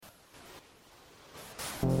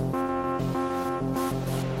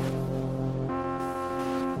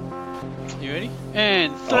You ready?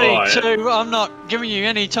 And Oh, yeah. 3, 2, I'm not giving you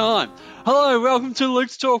any time. Hello, welcome to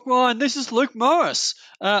Luke's Talk Wine. This is Luke Morris.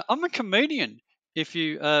 I'm a comedian, if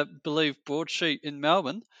you believe Broadsheet in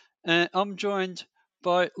Melbourne. I'm joined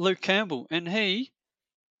by Luke Campbell, and he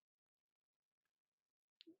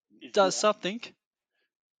does something.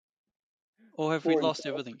 Or have we lost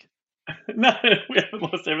everything? No, we haven't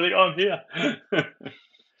lost everything. I'm here.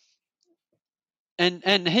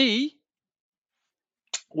 And he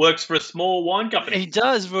Works for a small wine company.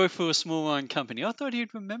 does work for a small wine company. I thought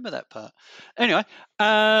he'd remember that part. Anyway,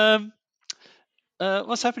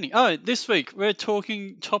 what's happening? Oh, this week we're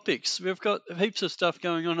talking topics. We've got heaps of stuff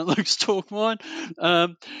going on at Luke's Talk Wine.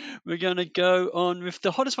 We're going to go on with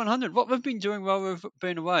the Hottest 100. What we've been doing while we've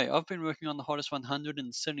been away. I've been working on the Hottest 100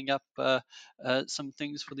 and setting up some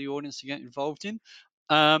things for the audience to get involved in.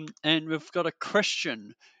 And we've got a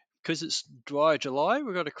question, because it's dry July,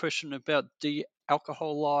 we've got a question about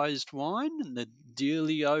de-alcoholized wine and the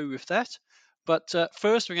dealio with that. But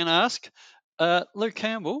first we're going to ask Luke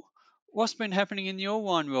Campbell, what's been happening in your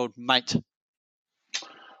wine world, mate?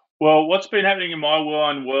 Well, what's been happening in my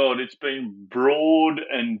wine world? It's been broad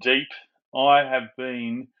and deep. I have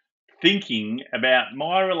been thinking about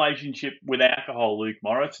my relationship with alcohol, Luke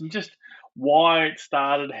Morris, and just why it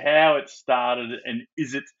started, how it started, and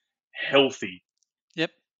is it healthy?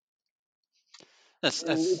 Yep.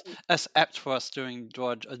 That's apt for us doing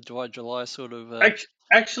a dry July sort of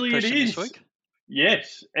Actually, it question this is. week.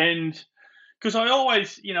 Yes, and because I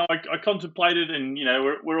always, I contemplated, and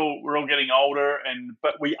we're all getting older,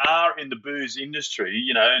 but we are in the booze industry,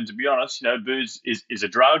 and to be honest, booze is a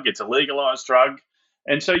drug. It's a legalized drug,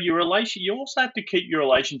 and so you also have to keep your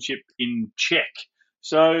relationship in check.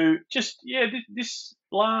 So this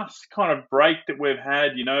last kind of break that we've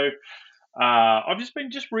had, I've just been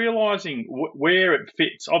realizing where it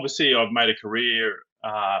fits. Obviously, I've made a career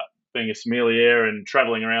being a sommelier and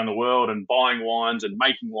traveling around the world and buying wines and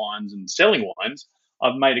making wines and selling wines.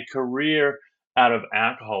 I've made a career out of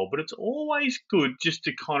alcohol, but it's always good just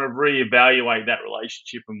to kind of reevaluate that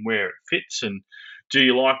relationship and where it fits. And do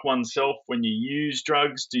you like oneself when you use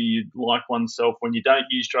drugs? Do you like oneself when you don't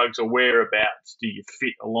use drugs, or whereabouts do you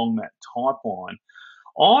fit along that pipeline?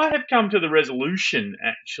 I have come to the resolution,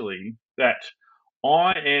 actually, that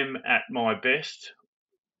I am at my best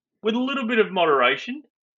with a little bit of moderation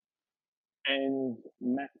and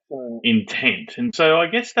maximum intent. And so I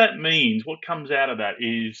guess that means what comes out of that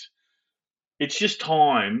is it's just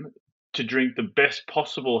time to drink the best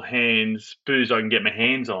possible booze I can get my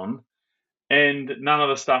hands on, and none of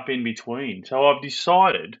the stuff in between. So I've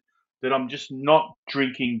decided that I'm just not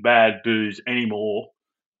drinking bad booze anymore,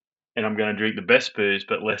 and I'm going to drink the best booze,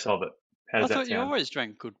 but less of it. How I does that thought you sound? always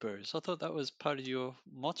drank good booze. I thought that was part of your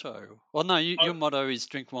motto. Well, no, your motto is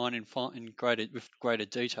drink wine with greater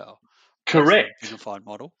detail. That's the Correct. vinified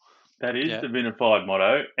model. That is Yeah. the vinified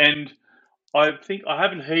motto. And I think I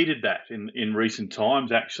haven't heeded that in recent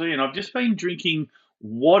times, actually. And I've just been drinking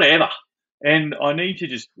whatever. And I need to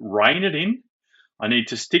just rein it in. I need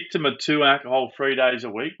to stick to my 2 alcohol-free days a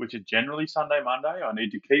week, which are generally Sunday, Monday. I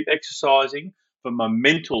need to keep exercising for my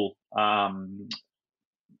mental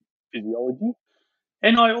physiology.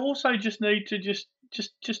 And I also just need to just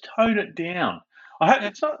tone it down. Yeah.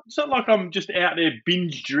 It's not like I'm just out there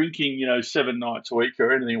binge drinking, 7 nights a week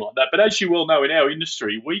or anything like that. But as you well know, in our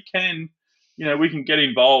industry, we can get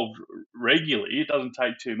involved regularly. It doesn't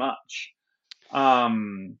take too much.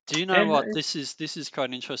 Do you know And what? This is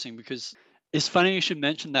quite interesting, because it's funny you should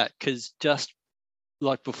mention that, because just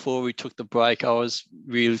like before we took the break, I was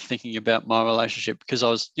really thinking about my relationship, because I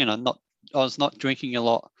was, I was not drinking a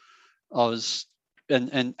lot. I was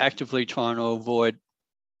and actively trying to avoid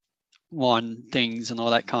wine things and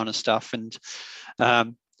all that kind of stuff, and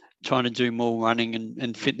trying to do more running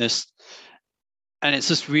and fitness. And it's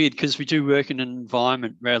just weird, because we do work in an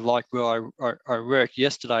environment where I worked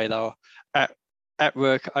yesterday, though, at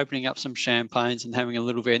work, opening up some champagnes and having a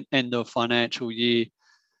little bit end of financial year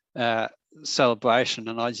celebration,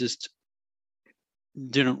 and I just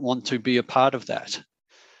didn't want to be a part of that,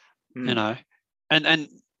 and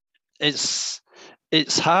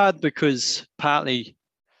it's hard, because partly,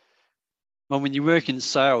 well, when you work in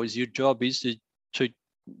sales, your job is to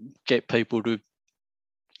get people to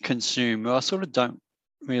consume. I sort of don't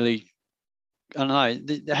really, I don't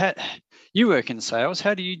know. You work in sales.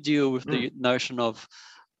 How do you deal with the notion of,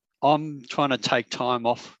 I'm trying to take time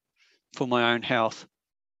off for my own health,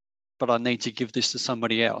 but I need to give this to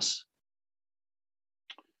somebody else?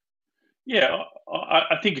 yeah,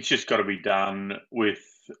 I think it's just got to be done with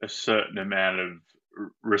a certain amount of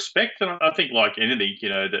respect. And I think, like anything,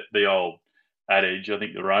 that the old adage. I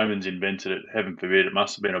think the Romans invented it. Heaven forbid, it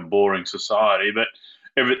must have been a boring society, but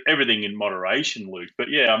everything in moderation, Luke. But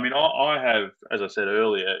yeah, I mean, I have, as I said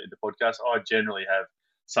earlier in the podcast, I generally have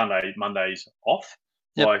Mondays off,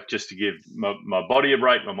 Yep. like just to give my body a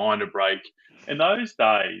break, my mind a break. And those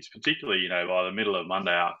days, particularly, by the middle of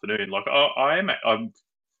Monday afternoon, like I'm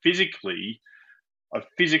physically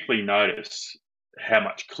notice how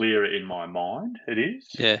much clearer in my mind it is.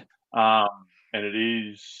 Yeah. And it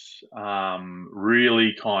is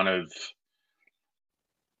really kind of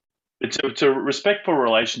it's a respectful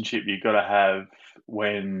relationship you've got to have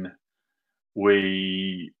when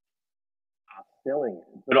we are selling it.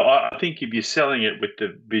 But I think if you're selling it with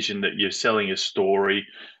the vision that you're selling a story,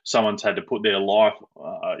 someone's had to put their life,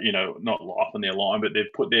 not life on their line, but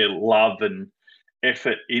they've put their love and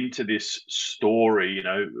effort into this story,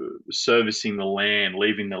 servicing the land,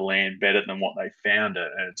 leaving the land better than what they found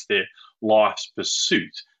it, and it's their life's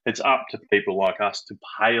pursuit. It's up to people like us to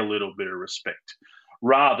pay a little bit of respect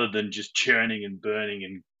rather than just churning and burning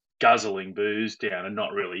and guzzling booze down and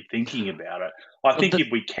not really thinking about it. I think if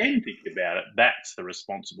we can think about it, that's the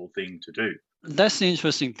responsible thing to do. That's the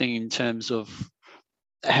interesting thing in terms of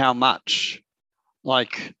how much,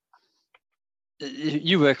 like,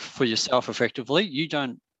 you work for yourself effectively. You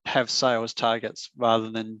don't have sales targets rather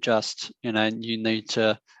than just, you need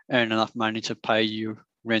to earn enough money to pay your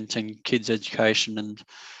rent and kids' education. And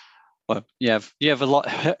well, you have a lot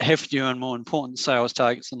heftier and more important sales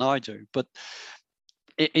targets than I do. But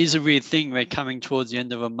it is a weird thing. We're coming towards the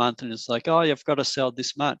end of a month and it's like, oh, you've got to sell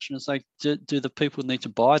this much. And it's like, do the people need to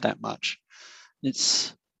buy that much? I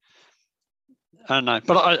don't know.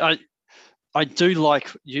 But I do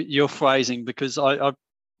like your phrasing, because I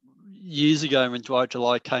years ago when Dry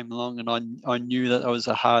July came along and I knew that was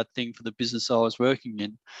a hard thing for the business I was working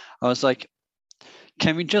in, I was like,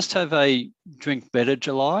 can we just have a drink better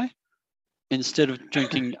July instead of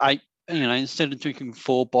drinking instead of drinking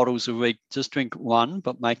 4 bottles a week, just drink 1,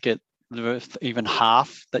 but make it even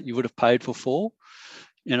half that you would have paid for 4,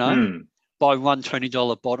 buy 1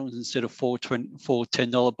 $20 bottles instead of 4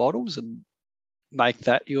 $10 bottles, and make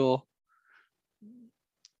that your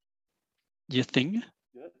thing.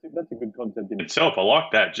 Yeah, that's a good concept in itself. I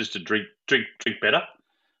like that, just to drink better.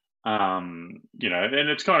 And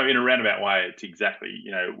it's kind of in a roundabout way. It's exactly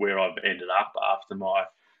where I've ended up after my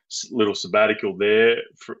little sabbatical there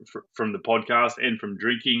from the podcast and from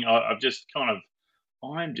drinking. I'm just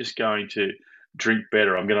going to drink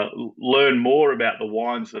better. I'm going to learn more about the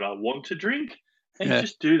wines that I want to drink, and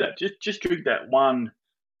just do that. Just drink that one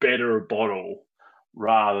better bottle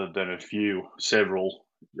rather than several.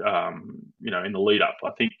 In the lead up,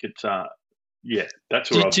 I think it's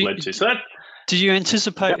that's where I've led to. So that. Do you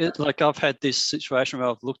anticipate it? Like, I've had this situation where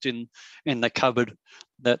I've looked in the cupboard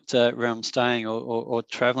that where I'm staying or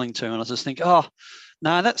traveling to, and I just think, oh,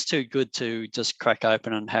 no, that's too good to just crack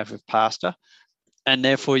open and have with pasta, and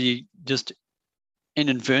therefore you just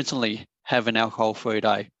inadvertently have an alcohol-free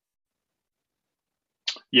day.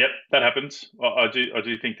 Yep, that happens. I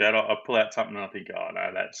do think that. I pull out something and I think, oh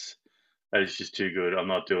no, that is just too good. I'm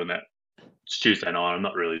not doing that. It's Tuesday night. I'm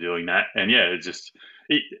not really doing that. And yeah,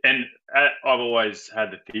 I've always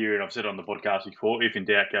had the theory, and I've said on the podcast before, if in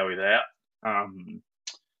doubt, go without.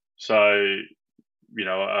 So,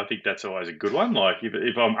 I think that's always a good one. Like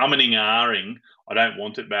if I'm umming and ahhing, I don't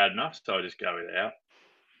want it bad enough, so I just go without.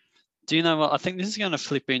 Do you know what? I think this is going to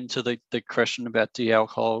flip into the question about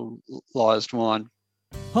de-alcoholized wine.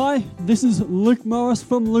 Hi, this is Luke Morris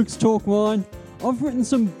from Luke's Talk Wine. I've written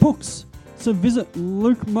some books, so visit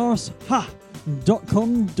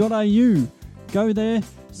lukemorrisha.com.au. Go there,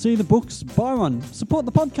 see the books, buy one, support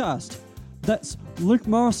the podcast. That's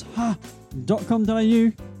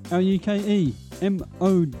lukemorrisha.com.au,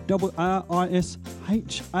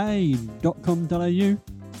 LUKEMORRISHA.com.au.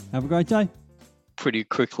 Have a great day. Pretty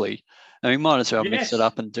quickly. And we might as well mix it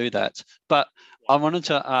up and do that. But I wanted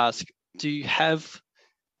to ask,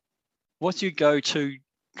 what's your go-to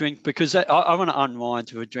drink? Because I want to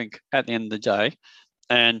unwind with a drink at the end of the day.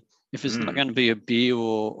 And if it's not going to be a beer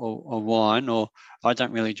or wine, or I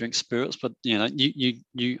don't really drink spirits, but you I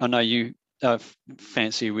know you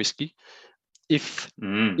fancy whiskey. If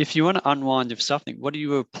you want to unwind with something, what do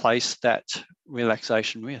you replace that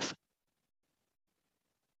relaxation with?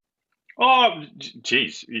 Oh,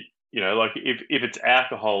 geez, like if it's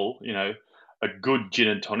alcohol, a good gin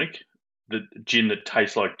and tonic, the gin that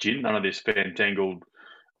tastes like gin, none of this fantangled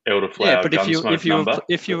elderflower. Yeah, but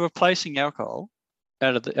if you're replacing alcohol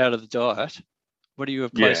out of the diet, what are you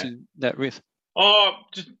replacing that with? Oh,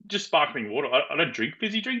 just sparkling water. I don't drink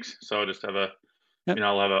fizzy drinks, so I just have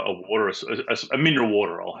I'll have a water, a mineral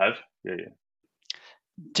water. I'll have. Yeah.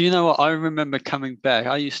 Do you know what? I remember coming back.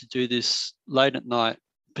 I used to do this late at night,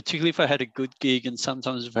 particularly if I had a good gig, and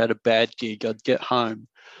sometimes if I had a bad gig, I'd get home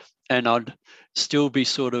and I'd still be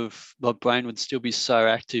my brain would still be so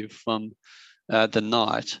active from the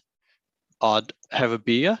night. I'd have a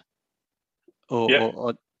beer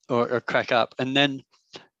or crack up, and then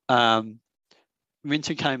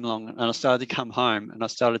winter came along, and I started to come home, and I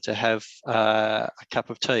started to have a cup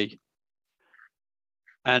of tea,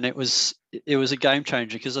 and it was a game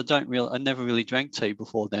changer because I never really drank tea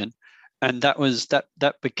before then, and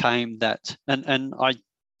that became that, and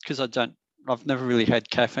I've never really had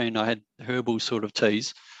caffeine. I had herbal sort of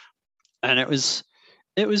teas, and it was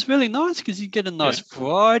really nice because you get a nice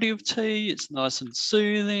variety of tea. It's nice and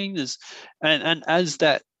soothing. And as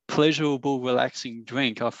that pleasurable, relaxing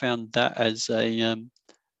drink, I found that as the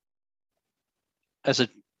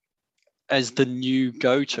new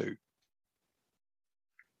go-to.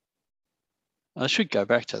 I should go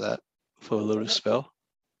back to that for a little spell.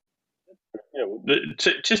 Yeah,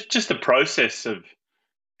 just the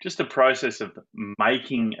process of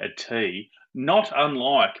making a tea, not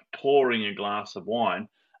unlike pouring a glass of wine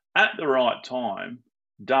at the right time,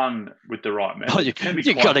 done with the right method. You've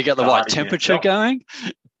got to get the right temperature going.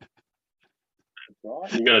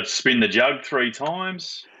 Right. You've got to spin the jug 3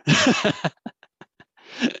 times.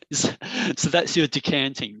 So that's your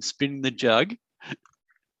decanting, spinning the jug.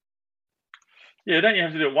 Yeah, don't you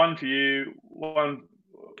have to do one for you, one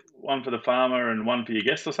for the farmer, and one for your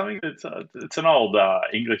guest or something? It's an old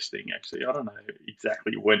English thing, actually. I don't know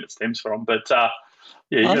exactly when it stems from, but yeah,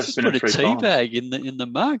 you got to spin it 3 times. I just put a tea bag in the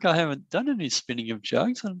mug. I haven't done any spinning of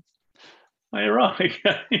jugs. Oh, you're right.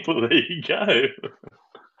 Well, there you go.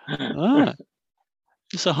 Ah,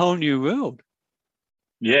 it's a whole new world.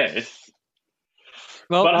 Yes.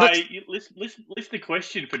 Well, but hey, listen the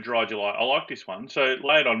question for Dry July. I like this one, so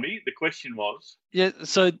lay it on me. The question was,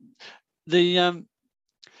 so the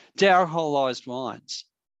de-alcoholized wines.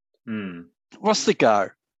 What's the go?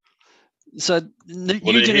 So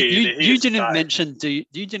you didn't mention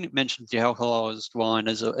de-alcoholized wine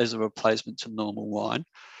as a replacement to normal wine,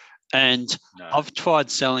 and no. I've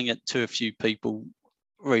tried selling it to a few people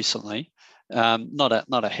recently. Not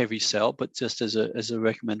a heavy sell, but just as a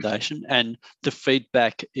recommendation. And the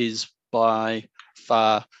feedback is by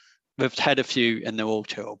far, we've had a few and they're all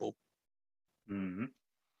terrible. Mm-hmm.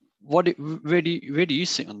 Where do you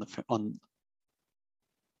sit on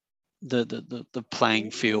the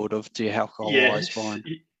playing field of de-alcoholized wine?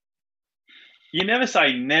 You never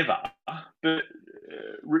say never, but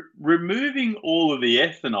removing all of the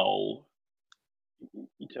ethanol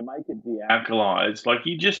to make it de-alkalized, like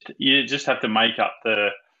you just have to make up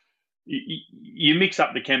you mix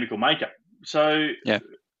up the chemical makeup. So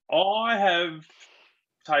I have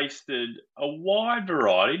tasted a wide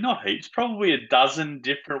variety, not heaps, probably a dozen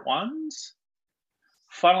different ones.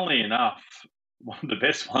 Funnily enough, one of the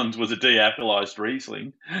best ones was a de-alkalized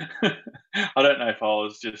Riesling. I don't know if I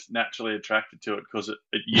was just naturally attracted to it because it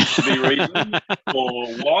used to be Riesling or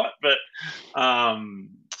what, but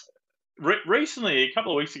recently, a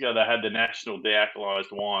couple of weeks ago, they had the National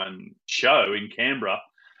De-alkalized Wine Show in Canberra.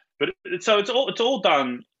 But it's all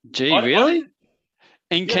done. Gee, really?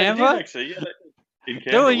 In Canberra? Actually, in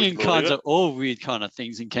Canberra. They're doing all weird kind of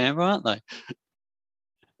things in Canberra, aren't they?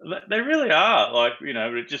 They really are. Like,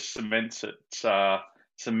 it just cements its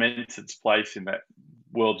place in that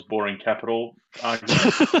world's boring capital argument.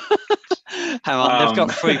 Hang on, they've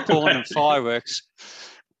got free porn and fireworks.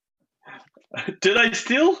 Do they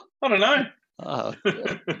still? I don't know.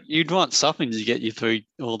 You'd want something to get you through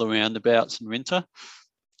all the roundabouts in winter.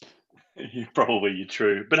 Probably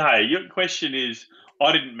true. But hey, your question is,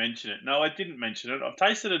 I didn't mention it. No, I didn't mention it. I've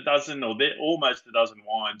tasted a dozen or almost a dozen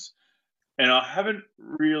wines, and I haven't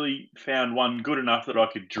really found one good enough that I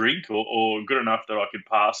could drink or good enough that I could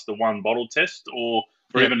pass the 1 bottle test or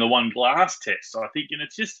even the 1 glass test. I think, and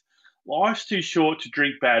it's just, life's too short to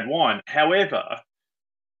drink bad wine. However,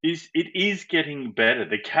 it is getting better.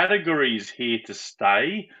 The category is here to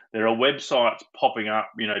stay. There are websites popping up,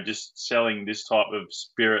 just selling this type of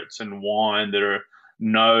spirits and wine that are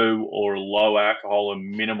no or low alcohol and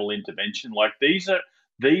minimal intervention. Like these are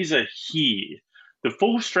here. The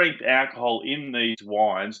full strength alcohol in these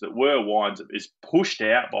wines is pushed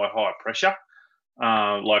out by high pressure,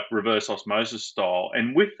 like reverse osmosis style.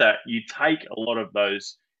 And with that, you take a lot of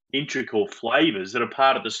those integral flavors that are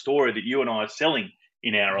part of the story that you and I are selling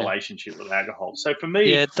in our relationship with alcohol. So for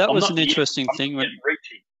me, that was an interesting thing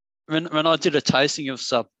when I did a tasting of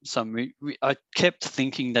some I kept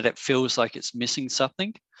thinking that it feels like it's missing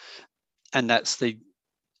something, and that's the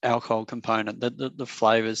alcohol component, the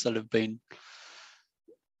flavors that have been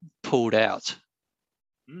pulled out.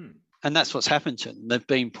 And that's what's happened to them. They've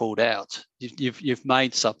been pulled out. You've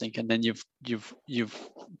made something, and then you've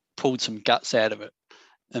pulled some guts out of it,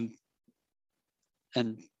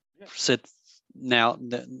 and said now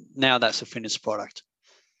that's a finished product.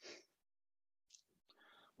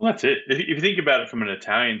 Well, that's it. If you think about it from an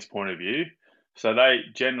Italian's point of view, so they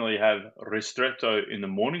generally have ristretto in the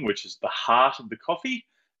morning, which is the heart of the coffee,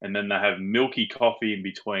 and then they have milky coffee in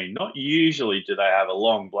between. Not usually do they have a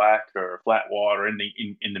long black or a flat white or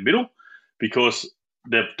anything in the middle, because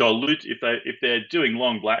they've dilute. If they're doing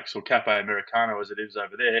long blacks or cafe americano as it is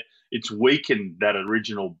over there, it's weakened that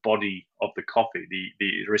original body of the coffee,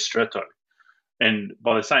 the ristretto. And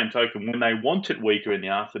by the same token, when they want it weaker in the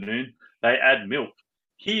afternoon, they add milk.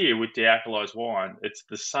 Here with the alkalized wine, it's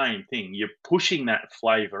the same thing. You're pushing that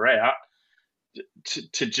flavour out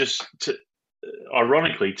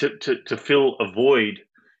ironically to fill a void,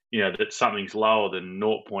 that something's lower than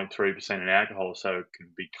 0.3% in alcohol, so it can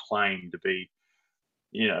be claimed to be,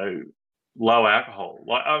 low alcohol.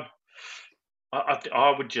 Like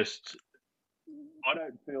I would just. I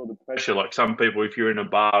don't feel the pressure like some people, if you're in a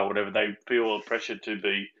bar or whatever, they feel the pressure to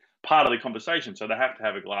be part of the conversation. So they have to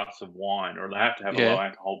have a glass of wine or they have to have a low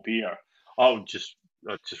alcohol beer. I'd just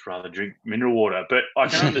rather drink mineral water. But I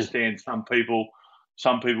can understand some people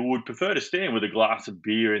would prefer to stand with a glass of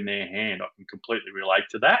beer in their hand. I can completely relate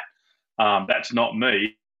to that. That's not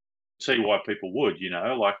me. See why people would,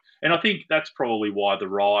 and I think that's probably why the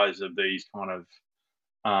rise of these kind of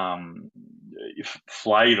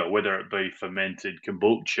flavor, whether it be fermented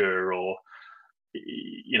kombucha or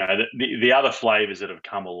the other flavors that have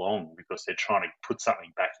come along, because they're trying to put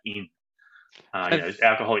something back in.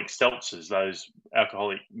 Alcoholic seltzers, those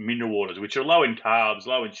alcoholic mineral waters, which are low in carbs,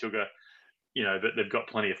 low in sugar, but they've got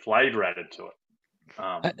plenty of flavor added to it.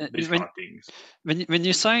 These kind of things. When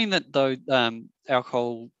you're saying that though,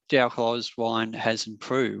 de-alcoholized wine has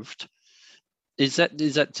improved, is that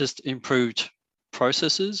just improved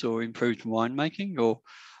processes or improved winemaking, or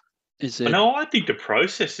is it? No, I think the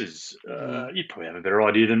processes. You probably have a better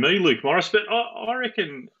idea than me, Luke Morris, but I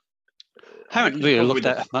reckon. I haven't really looked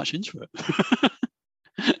that much into it.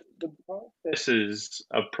 The processes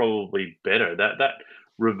are probably better. That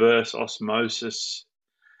reverse osmosis,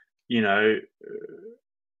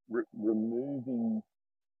 removing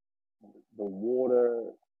the water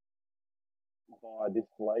via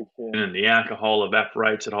distillation, and the alcohol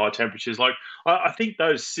evaporates at high temperatures. Like I think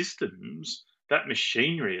those systems, that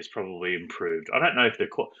machinery has probably improved. I don't know if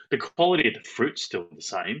the quality of the fruit's still the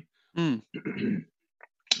same.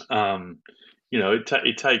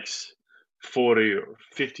 It takes 40 or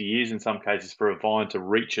 50 years in some cases for a vine to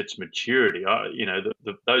reach its maturity.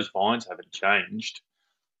 Those vines haven't changed.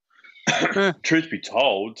 Truth be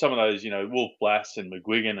told, some of those, Wolf Blass and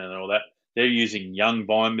McGuigan and all that, they're using young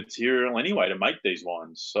vine material anyway to make these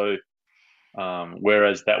wines. So,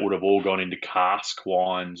 whereas that would have all gone into cask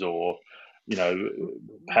wines or,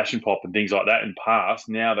 passion pop and things like that in past,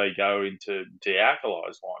 now they go into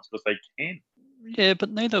de-alkalized wines because they can. Yeah, but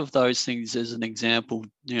neither of those things, as an example,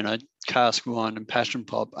 cask wine and passion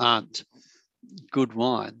pop aren't good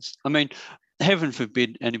wines. I mean, heaven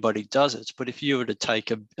forbid anybody does it, but if you were to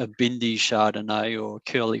take a Bindi Chardonnay or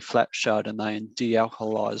a Curly Flat Chardonnay and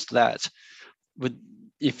de-alkalize that,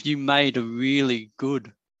 if you made a really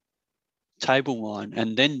good table wine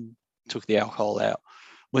and then took the alcohol out,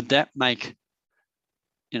 would that make,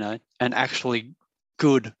 an actually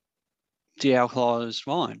good de-alkalized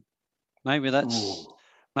wine? Maybe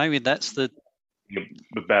that's the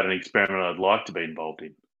about an experiment I'd like to be involved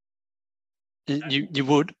in. You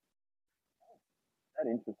would? That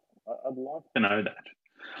interesting. I'd like to know that.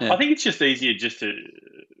 Yeah. I think it's just easier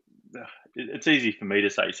it's easy for me to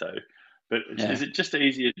say so, but is it just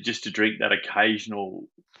easier just to drink that occasional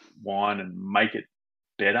wine and make it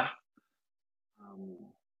better?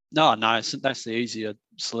 No, that's the easier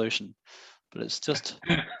solution, but it's just,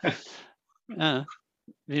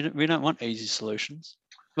 we don't want easy solutions.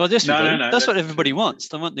 Well, yes, we do. No, that's what everybody wants.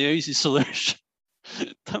 They want the easy solution.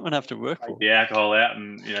 Don't want to have to work for it. The alcohol out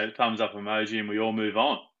and thumbs up emoji, and we all move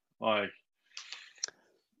on.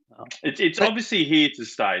 It's obviously here to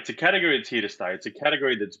stay. It's a category that's here to stay. It's a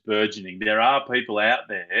category that's burgeoning. There are people out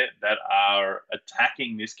there that are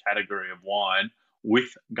attacking this category of wine with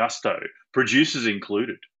gusto, producers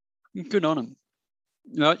included. Good on them.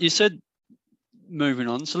 Well, you said moving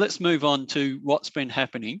on, so let's move on to what's been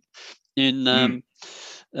happening in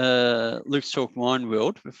Luke's Talk Wine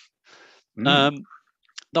world.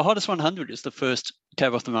 The Hottest 100 is the first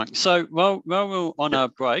Cab off the Rank. So while we're on our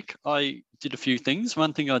break, I did a few things.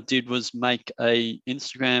 One thing I did was make a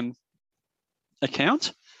Instagram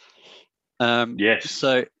account. Yes.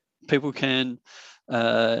 So people can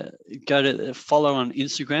go to follow on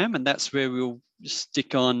Instagram, and that's where we'll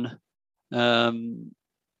stick on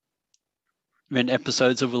when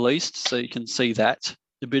episodes are released, so you can see that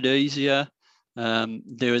a bit easier.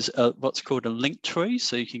 There is what's called a link tree,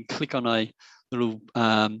 so you can click on a little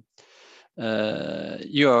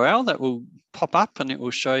URL that will pop up, and it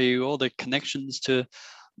will show you all the connections to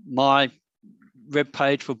my web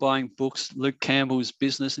page for buying books, Luke Campbell's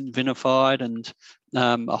business in Vinified, and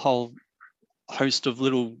a whole host of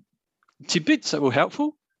little tidbits that were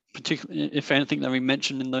helpful, particularly if anything that we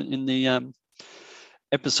mentioned in the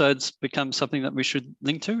episodes becomes something that we should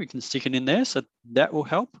link to, we can stick it in there. So that will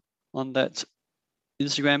help on that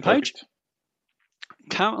Instagram page. Perfect.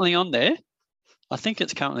 Currently on there, I think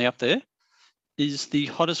it's currently up there, is the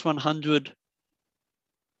Hottest 100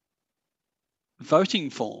 voting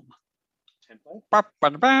form.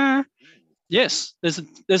 Template? Yes, there's a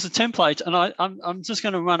template, and I'm just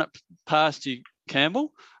going to run it past you,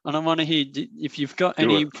 Campbell, and I want to hear if you've got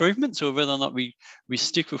any improvements or whether or not we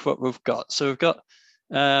stick with what we've got. So we've got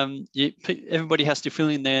everybody has to fill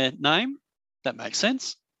in their name. That makes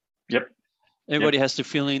sense. Yep. Everybody has to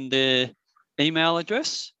fill in their email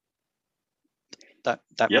address. That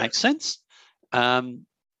makes sense.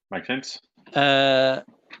 Makes sense.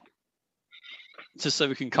 Just so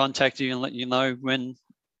we can contact you and let you know when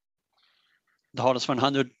the Hottest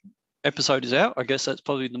 100 episode is out. I guess that's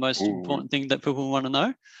probably the most important thing that people want to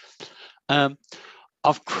know.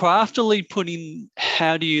 I've craftily put in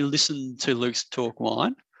how do you listen to Luke's Talk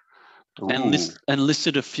Wine, and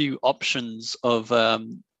listed a few options of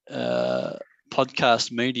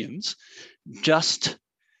podcast mediums, just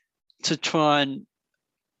to try and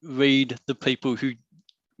read the people who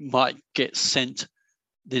might get sent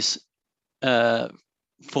this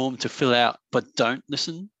form to fill out but don't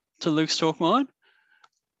listen to Luke's Talk Wine,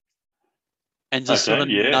 and just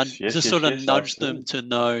nudge them to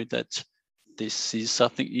know that this is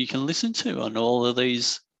something you can listen to on all of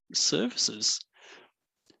these services,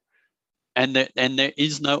 and there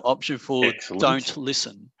is no option for don't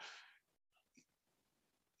listen.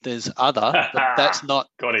 There's other, but that's not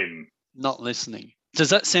got him. Not listening. Does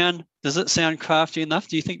that sound crafty enough?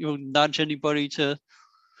 Do you think you'll nudge anybody to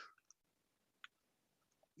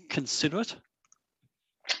consider it?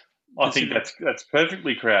 I think that's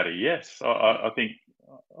perfectly crowdy. Yes, I think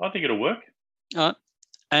it'll work.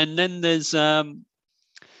 And then there's 5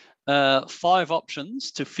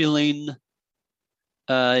 options to fill in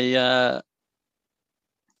a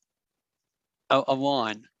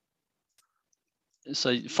wine.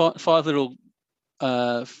 So 5 little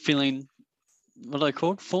filling, what are they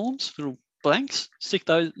called? Forms, little blanks. Stick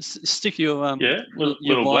your little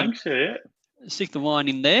wine, blanks. Yeah. Stick the wine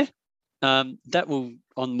in there. That will,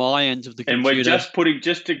 on my end of the computer. And we're just putting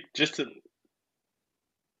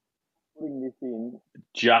putting this in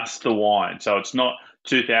just the wine. So it's not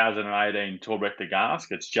 2018 Torbeck de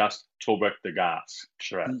Gasc. It's just Torbeck de Gasc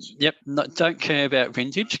Shiraz. Yep. Don't care about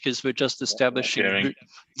vintage because we're just establishing,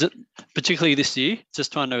 particularly this year,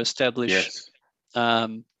 just trying to establish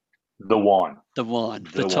the wine,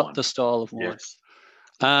 the style of wine. Yes.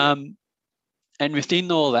 And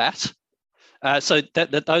within all that, so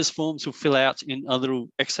that those forms will fill out in a little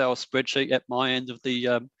Excel spreadsheet at my end of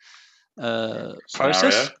the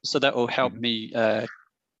process. So that will help me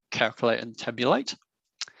calculate and tabulate.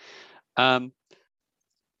 Awesome.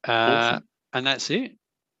 And that's it.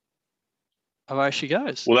 Away she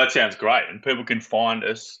goes. Well, that sounds great. And people can find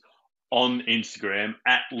us on Instagram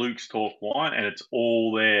at Luke's Talk Wine, and it's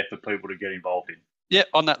all there for people to get involved in. Yeah,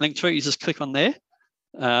 on that link tree, you just click on there.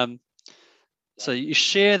 So you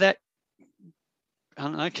share that. I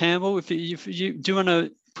don't know, Campbell, if you do want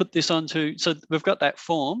to put this onto, so we've got that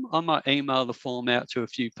form. I might email the form out to a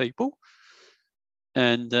few people,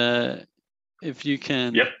 and if you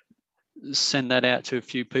can send that out to a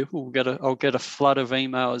few people, I'll get a flood of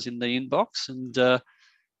emails in the inbox, and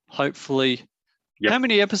hopefully, how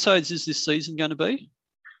many episodes is this season going to be?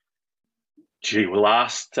 Gee, the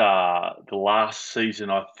last season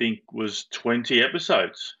I think was 20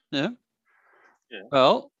 episodes. Yeah.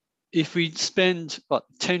 Well, if we spend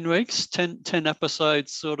 10 weeks, 10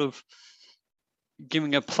 episodes, sort of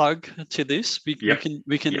giving a plug to this, we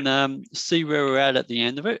can see where we're at the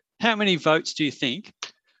end of it. How many votes do you think?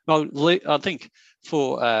 Well, I think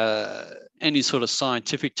for any sort of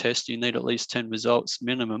scientific test, you need at least 10 results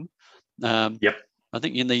minimum. I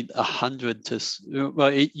think you need 100 well,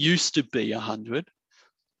 it used to be 100.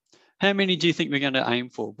 How many do you think we're going to aim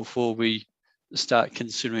for before we start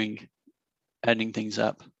considering adding things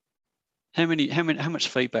up? How much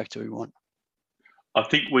feedback do we want? I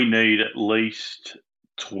think we need at least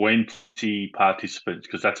 20 participants,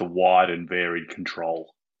 because that's a wide and varied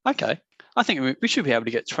control. Okay. I think we should be able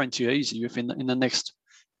to get 20 easy within in the next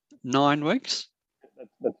 9 weeks.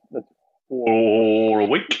 That's 4 a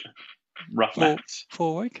week, rough maths.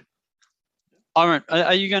 4 a week.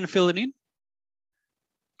 Are you going to fill it in?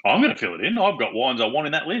 I'm going to fill it in. I've got wines I want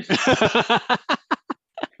in that list.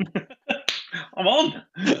 I'm on.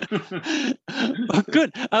 Oh,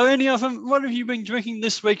 good. Are any of them? What have you been drinking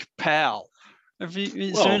this week, pal?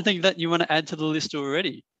 Is there anything that you want to add to the list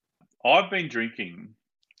already? I've been drinking.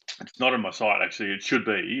 It's not on my site, actually. It should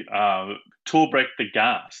be. Torbreck the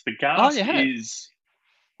Gas. The Gas is...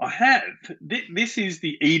 I have. This is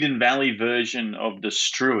the Eden Valley version of the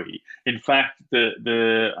Struy. In fact,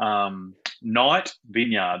 the Knight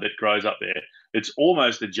vineyard that grows up there, it's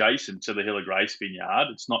almost adjacent to the Hill of Grace vineyard.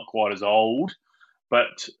 It's not quite as old,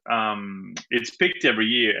 but it's picked every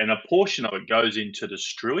year, and a portion of it goes into the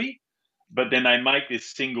Struy. But then they make this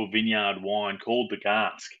single vineyard wine called the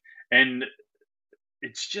Gask, and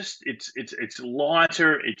it's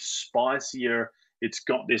lighter, it's spicier, it's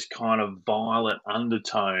got this kind of violet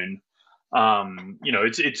undertone.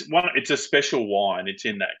 It's a special wine. It's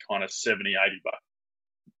in that kind of 70,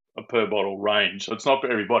 $80 per bottle range. So it's not for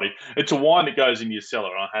everybody. It's a wine that goes into your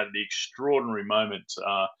cellar. I had the extraordinary moment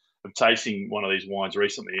of tasting one of these wines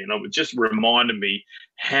recently, and it just reminded me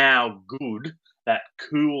how good that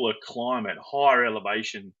cooler climate, higher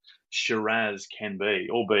elevation Shiraz can be,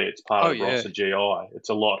 albeit it's part of Barossa GI. It's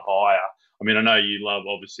a lot higher. I mean, I know you love,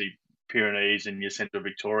 obviously, Pyrenees and your Central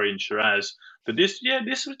Victorian Shiraz, but this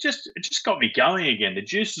was it just got me going again. The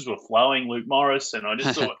juices were flowing, Luke Morris, and I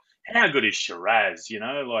just thought, how good is Shiraz?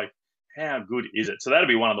 Like, how good is it? So that'll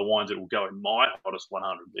be one of the wines that will go in my hottest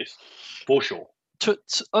 100 list for sure.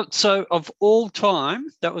 So of all time,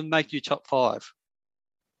 that would make you top 5.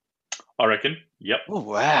 I reckon. Yep. Oh,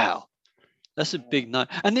 wow. That's a big no.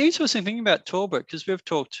 And the interesting thing about Torbreck, because we've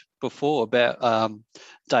talked before about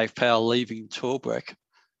Dave Powell leaving Torbreck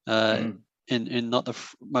in not the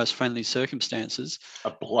most friendly circumstances.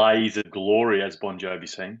 A blaze of glory, as Bon Jovi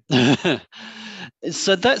sang.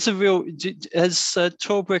 So that's a real... Has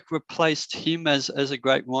Torbreck replaced him as a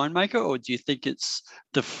great winemaker, or do you think it's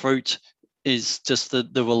the fruit is just the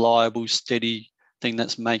reliable, steady thing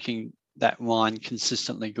that's making that wine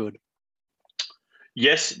consistently good?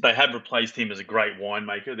 Yes, they have replaced him as a great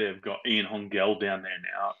winemaker. They've got Ian Hongel down there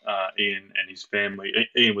now. Ian and his family.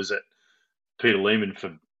 Ian was at Peter Lehman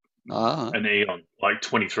for an eon, like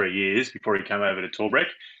 23 years before he came over to Torbreck.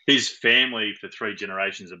 His family for 3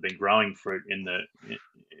 generations have been growing fruit in the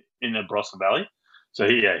Barossa Valley. So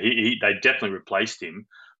they definitely replaced him.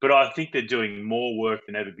 But I think they're doing more work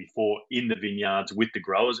than ever before in the vineyards with the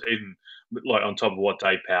growers, even like on top of what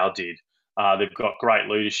Dave Powell did. They've got great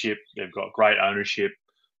leadership. They've got great ownership.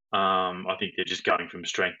 I think they're just going from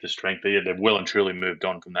strength to strength. They've well and truly moved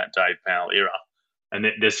on from that Dave Powell era, and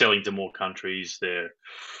they're selling to more countries.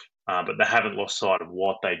 But they haven't lost sight of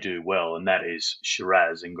what they do well, and that is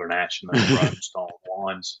Shiraz and Grenache and those Rhone style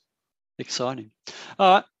wines. Exciting.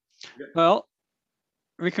 All right. Well,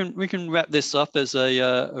 we can wrap this up as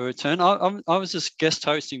a return. I was just guest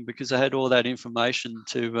hosting because I had all that information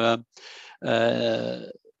to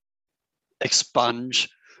expunge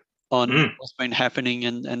on what's been happening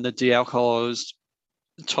and the de-alcoholized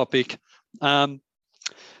topic. And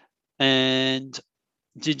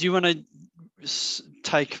did you want to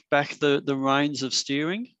take back the reins of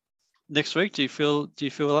steering next week? Do you feel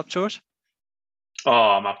up to it? Oh,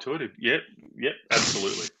 I'm up to it. Yep,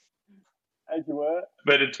 absolutely. As you were.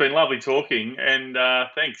 But it's been lovely talking, and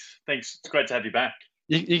thanks. It's great to have you back.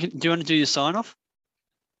 Do you want to do your sign-off?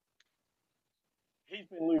 He's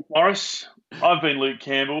been Luke Morris. I've been Luke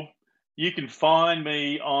Campbell. You can find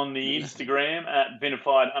me on the Instagram at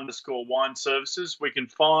vinified_wine services. We can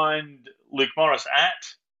find Luke Morris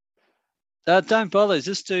at... don't bother.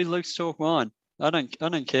 Just do Luke's Talk Wine. I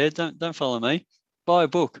don't care. Don't follow me. Buy a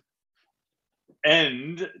book.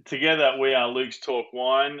 And together we are Luke's Talk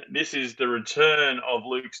Wine. This is the return of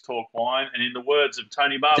Luke's Talk Wine. And in the words of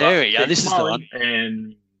Tony Barber, there we go. This is the one.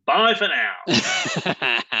 And bye for now.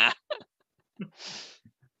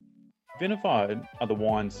 Vinified are the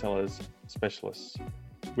wine sellers specialists.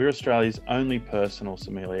 We're Australia's only personal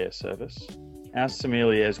sommelier service. Our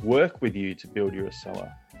sommeliers work with you to build your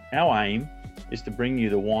cellar. Our aim is to bring you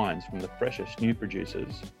the wines from the freshest new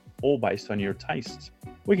producers, all based on your tastes.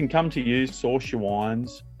 We can come to you, source your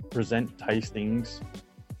wines, present tastings.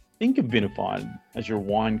 Think of Vinified as your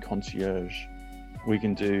wine concierge. We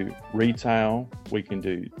can do retail, we can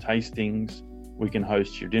do tastings, we can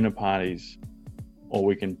host your dinner parties, or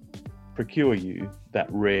we can procure you that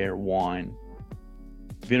rare wine.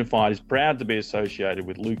 Vinified is proud to be associated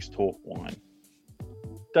with Luke's Talk Wine.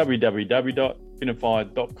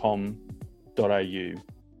 www.vinified.com.au